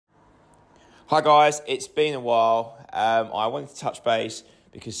Hi guys, it's been a while. I wanted to touch base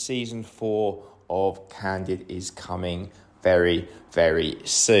because season 4 of Candid is coming very, very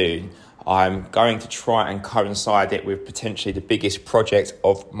soon. I'm going to try and coincide it with potentially the biggest project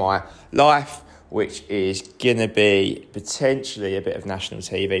of my life, which is going to be potentially a bit of national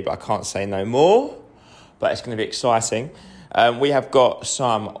TV, but I can't say no more. But it's going to be exciting. We have got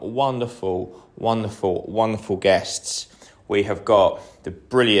some wonderful guests. We have got the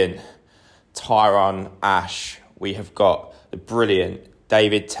brilliant Tyrone Ash. We have got the brilliant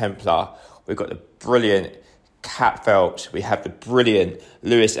David Templar. We've got the brilliant Kat Phelps. We have the brilliant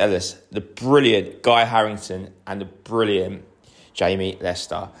Lewis Ellis, the brilliant Guy Harrington, and the brilliant Jamie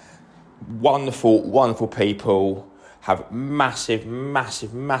Lester. Wonderful people. Have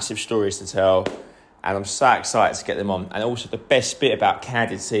massive stories to tell. And I'm so excited to get them on. And also the best bit about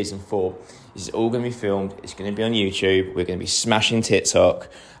Candid Season 4 is it's all going to be filmed. It's going to be on YouTube. We're going to be smashing TikTok.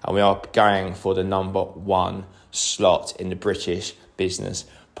 And we are going for the number 1 slot in the British business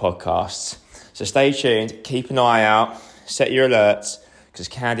podcasts. So stay tuned. Keep an eye out. Set your alerts. Because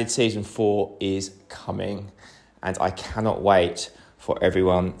Candid Season 4 is coming. And I cannot wait for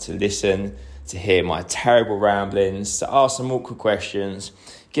everyone to listen, to hear my terrible ramblings, to ask some awkward questions,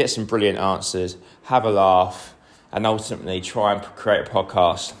 get some brilliant answers, have a laugh, and ultimately try and create a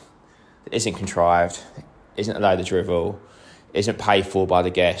podcast that isn't contrived, isn't a load of drivel, isn't paid for by the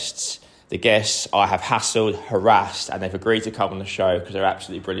guests. The guests I have hassled, harassed, and they've agreed to come on the show because they're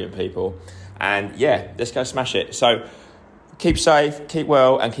absolutely brilliant people. And yeah, let's go smash it. So keep safe, keep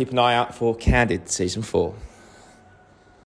well, and keep an eye out for Candid Season 4.